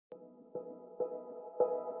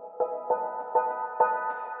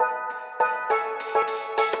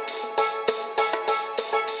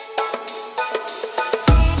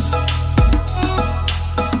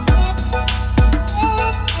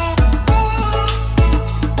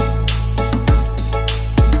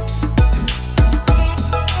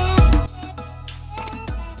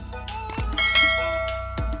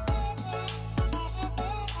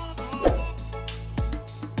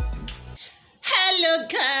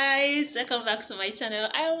guys, welcome back to my channel.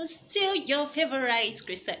 I am still your favorite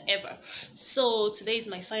Christa ever. So today is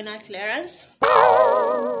my final clearance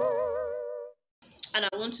and I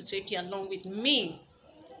want to take you along with me.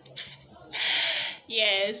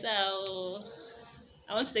 Yes, I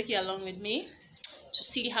want to take you along with me to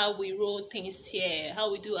see how we roll things here,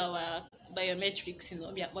 how we do our biometrics in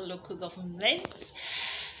Obiakpon local government.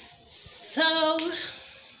 So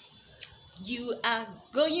you are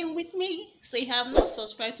going with me. So if you have not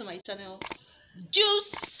subscribed to my channel, do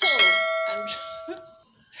so. And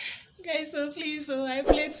guys, so please, I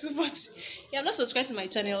play too much. If you have not subscribed to my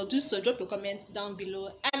channel, do so. Drop your comments down below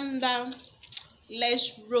and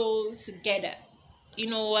let's roll together. You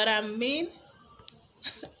know what I mean?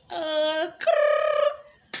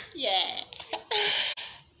 Yeah.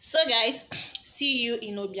 So guys, see you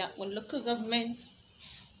in Obiakpon local government.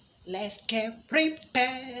 Let's get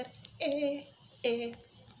prepared. I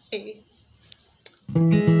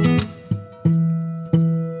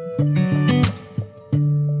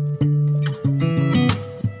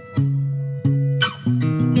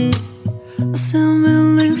sound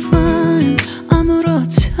really fine.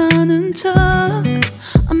 아무렇지 않은 척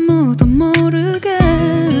아무도 모르게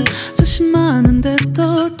조심하는데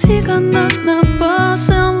또 티가 났나 봐.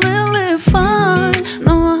 Sound really fine.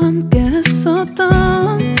 너와 함께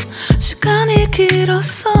했었던 시간이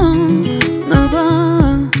길었어.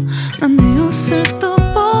 나봐 난 네 옷을 또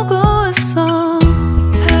보고 있어.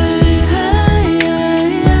 Hey, hey, yeah,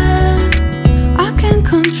 yeah. I can't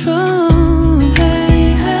control.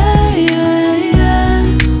 Hey, hey, yeah, yeah.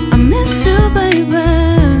 I miss you, baby.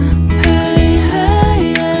 Hey,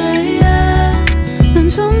 hey, yeah, yeah. 난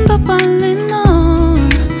좀 더 빨리 널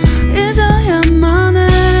잊어야만 해.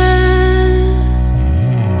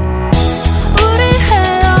 우리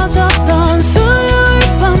헤어졌던 수요일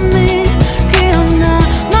밤이 기억나.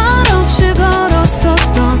 말없이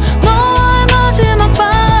걸었었던 너와의 마지막 밤.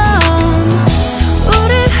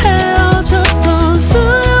 우리 헤어졌던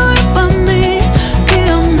수요일 밤이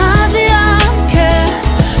기억나지 않게.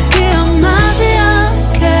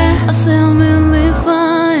 I sound really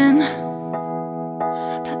fine.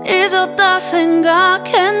 다 잊었다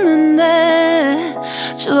생각했는데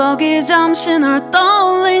추억이 잠시 널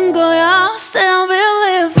떠올린 거야. Sound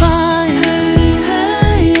really fine. Hey,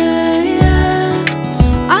 hey, yeah, yeah.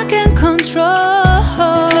 I can't control.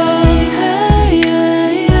 Hey, hey, yeah,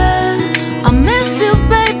 yeah. I miss you,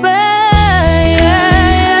 baby. Yeah,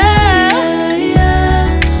 yeah, yeah.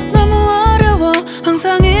 너무 어려워.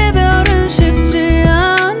 항상 이별은 쉽지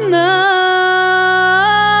않아.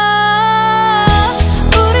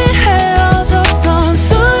 우리 헤어졌던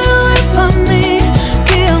수요일 밤이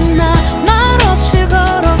기억나. 말없이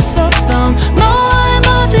걸었었던 너와의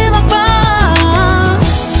마지막 밤.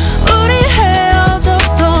 우리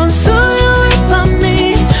헤어졌던 수요일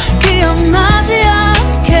밤이 기억나지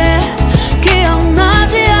않게.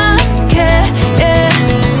 Yeah.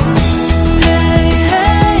 Hey,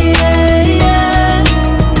 hey, yeah, yeah.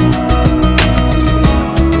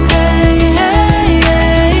 Hey, hey,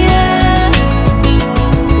 yeah, yeah.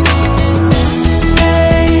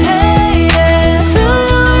 Hey, hey, yeah.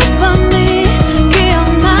 수요일 밤이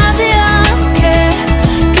기억나지 않게.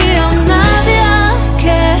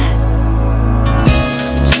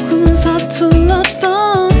 조금은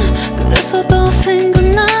서툴렀던 그래서 더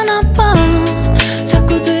생각나나 봐.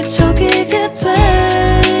 자꾸 뒤척이게 돼.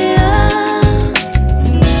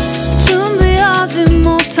 준비하지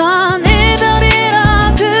못한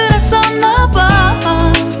이별이라 그랬었나 봐.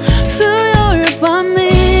 수요일 밤이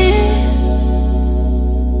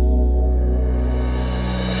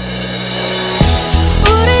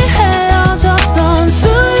우리 헤어졌던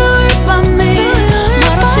수요일 밤이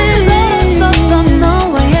말없이 걸었었던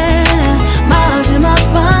너와의 마지막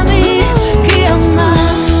밤이 기억나.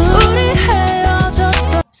 우리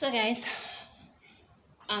헤어졌던. So guys,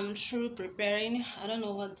 I'm through preparing. I don't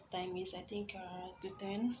know what the time is. I think to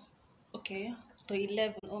 10. Okay, to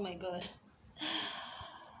 11. Oh my god.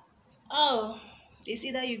 Oh, it's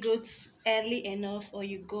either you go early enough or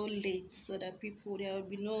you go late so that there will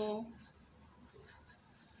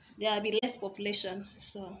be less population.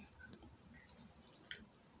 So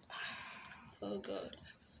oh god.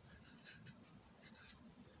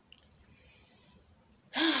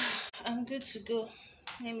 I'm good to go.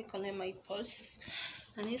 Let me collect my purse,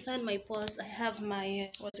 and inside my purse I have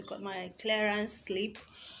my my clearance slip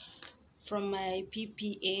from my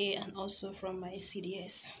PPA and also from my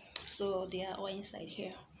CDS. So they are all inside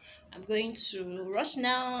here. I'm going to rush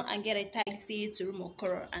now and get a taxi to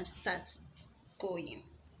Rumokoro and start going.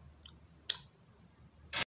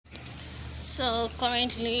 So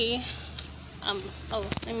currently oh,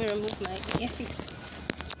 let me remove my earpiece.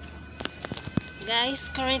 Guys,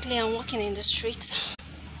 currently I'm walking in the street,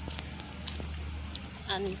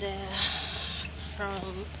 and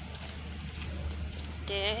from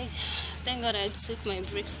there, thank God I took my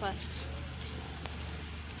breakfast.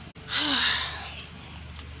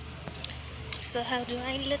 So how do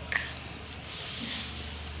I look?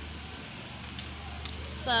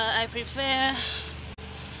 So I prefer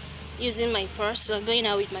using my purse, or going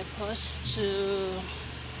out with my purse, to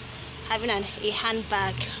having a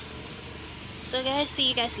handbag. So guys, see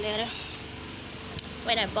you guys later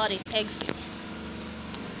when I bought it. Exit.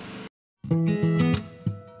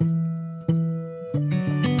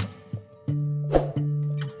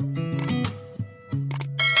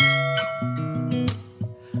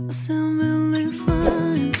 I sound really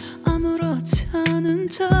fine. 아무렇지 않은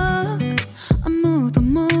척 아무도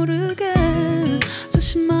모르게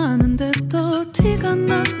조심하는데 또 티가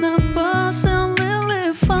났나 봐. Sound really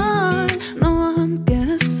fine. 너와 함께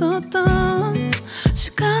했었던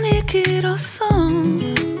시간이 길었어.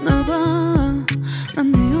 나 봐,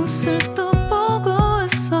 난 네 옷을 또 보고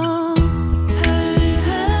있어. Hey,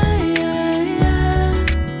 hey, yeah, yeah.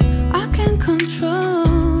 I can't control.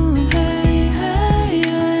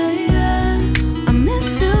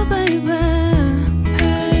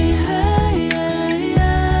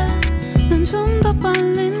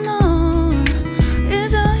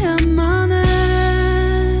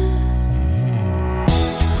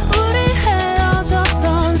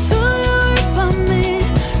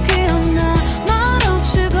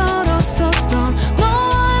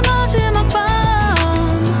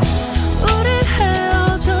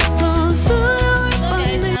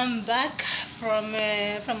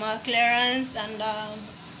 From our clearance, and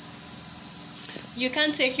you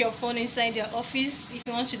can't take your phone inside your office if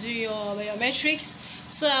you want to do your biometrics.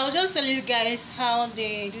 So I'll just tell you guys how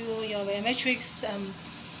they do your biometrics.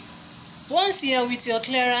 Once you're with your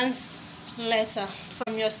clearance letter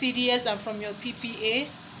from your CDS and from your PPA,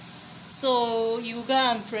 so you go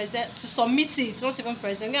and submit it, not even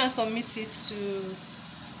present, go and submit it to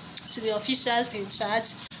the officials in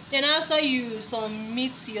charge. Then after you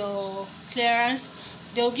submit your clearance,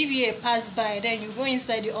 they'll give you a pass by. Then you go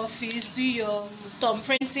inside the office, do your thumb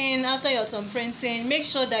printing. After your thumb printing, make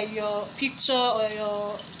sure that your picture or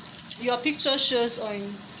your picture shows on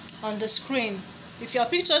the screen. If your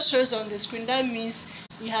picture shows on the screen, that means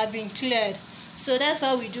you have been cleared. So that's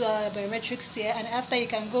how we do our biometrics here. And after, you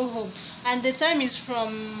can go home, and the time is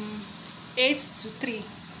from 8 to 3.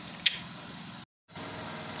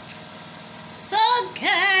 So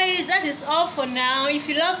guys, that is all for now. If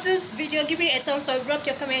you love this video, give me a thumbs up, drop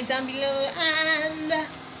your comment down below, and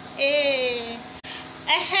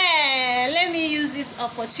let me use this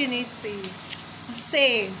opportunity to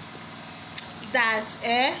say that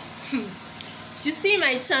you see,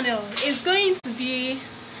 my channel is going to be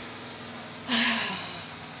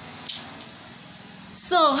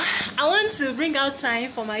so I want to bring out time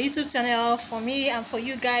for my YouTube channel, for me and for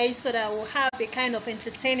you guys, so that we'll have a kind of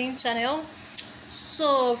entertaining channel.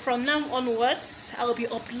 So from now onwards, I will be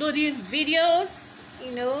uploading videos,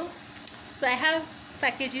 so I have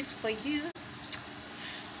packages for you.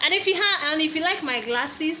 And if you like my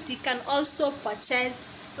glasses, you can also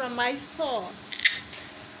purchase from my store.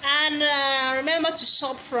 And remember to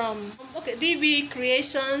shop from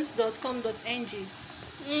dbcreations.com.ng.